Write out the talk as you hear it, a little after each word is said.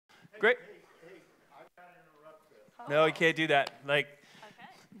Great. No, you can't do that. Like,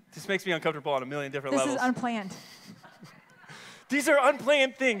 this makes me uncomfortable on a million different levels. This is unplanned. These are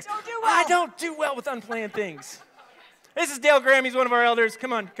unplanned things. Don't do well. I don't do well with unplanned things. This is Dale Graham. He's one of our elders.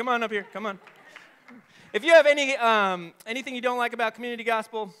 Come on up here. Come on. If you have anything you don't like about Community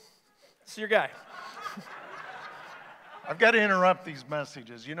Gospel, this is your guy. I've got to interrupt these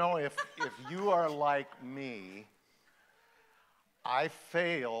messages. You know, if you are like me, I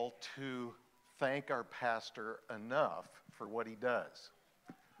fail to thank our pastor enough for what he does.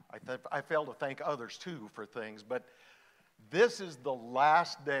 I fail to thank others too for things, but this is the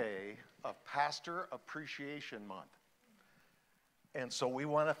last day of Pastor Appreciation Month. And so we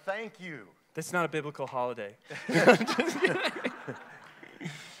want to thank you. That's not a biblical holiday.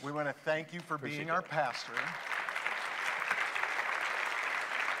 We want to thank you for being our pastor.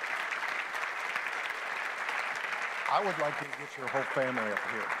 I would like to get your whole family up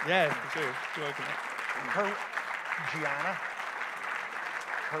here. Yeah, for sure. You're welcome. Gianna.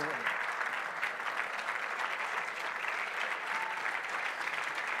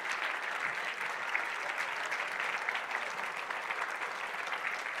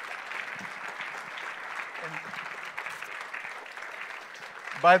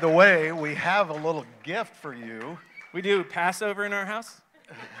 By the way, we have a little gift for you. We do Passover in our house.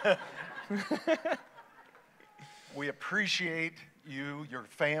 We appreciate you, your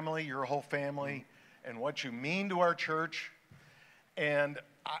family, your whole family, and what you mean to our church. And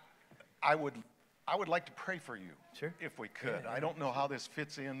I would like to pray for you, sure, if we could. I don't know how this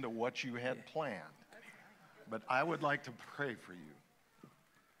fits into what you had planned, but I would like to pray for you.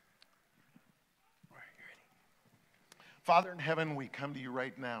 Father in heaven, we come to you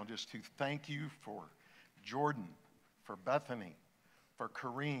right now just to thank you for Jordan, for Bethany, for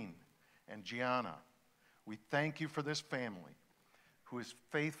Corrine and Gianna. We thank you for this family who is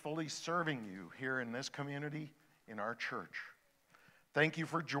faithfully serving you here in this community, in our church. Thank you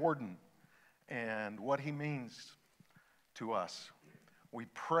for Jordan and what he means to us. We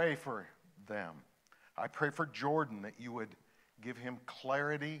pray for them. I pray for Jordan that you would give him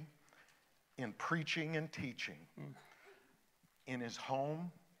clarity in preaching and teaching in his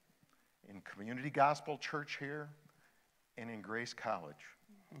home, in Community Gospel Church here, and in Grace College.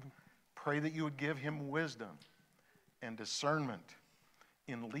 Pray that you would give him wisdom and discernment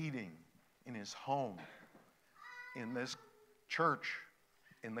in leading in his home, in this church,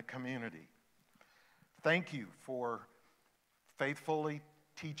 in the community. Thank you for faithfully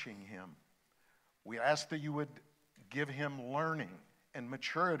teaching him. We ask that you would give him learning and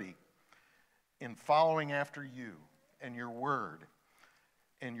maturity in following after you and your word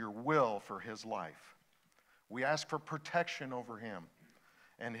and your will for his life. We ask for protection over him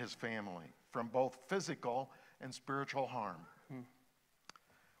and his family from both physical and spiritual harm.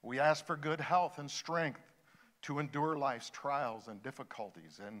 We ask for good health and strength to endure life's trials and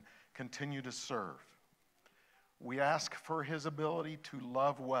difficulties and continue to serve. We ask for his ability to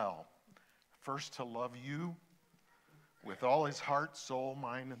love well, first to love you with all his heart, soul,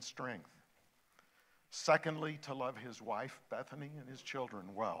 mind, and strength. Secondly, to love his wife, Bethany, and his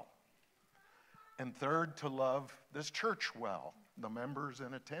children well. And third, to love this church well, the members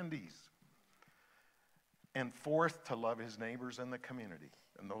and attendees. And fourth, to love his neighbors and the community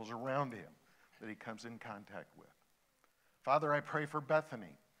and those around him that he comes in contact with. Father, I pray for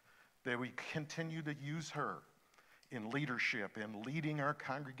Bethany, that we continue to use her in leadership, in leading our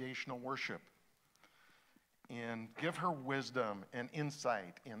congregational worship, and give her wisdom and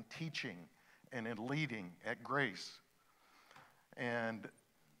insight in teaching and in leading at Grace, and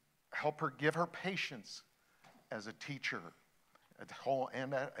help her, give her patience as a teacher at home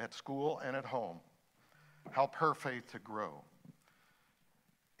and at school and at home. Help her faith to grow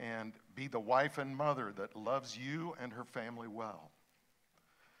and be the wife and mother that loves you and her family well.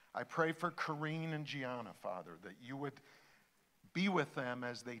 I pray for Corrine and Gianna, Father, that you would be with them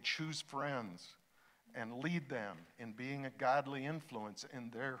as they choose friends and lead them in being a godly influence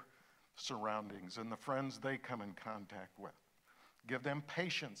in their surroundings and the friends they come in contact with. Give them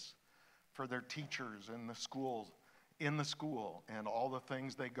patience for their teachers in the school and all the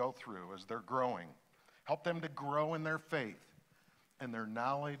things they go through as they're growing. Help them to grow in their faith and their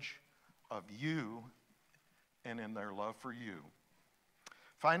knowledge of you and in their love for you.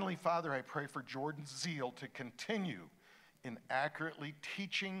 Finally, Father, I pray for Jordan's zeal to continue in accurately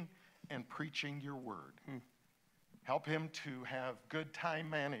teaching and preaching your word. Help him to have good time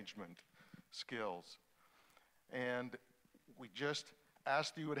management skills. And we just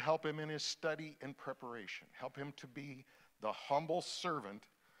ask that you would help him in his study and preparation. Help him to be the humble servant,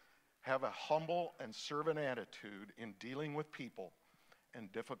 have a humble and servant attitude in dealing with people,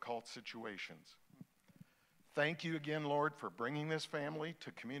 and difficult situations. Thank you again, Lord, for bringing this family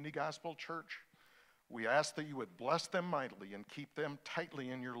to Community Gospel Church. We ask that you would bless them mightily and keep them tightly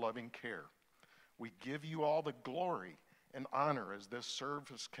in your loving care. We give you all the glory and honor as this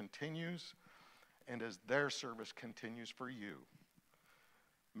service continues and as their service continues for you.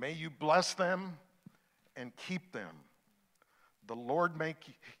 May you bless them and keep them. The Lord make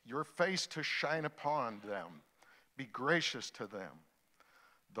your face to shine upon them. Be gracious to them.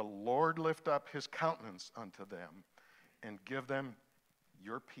 The Lord lift up his countenance unto them and give them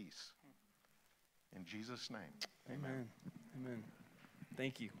your peace. In Jesus' name, amen. Amen.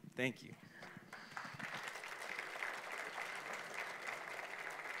 Thank you. Thank you.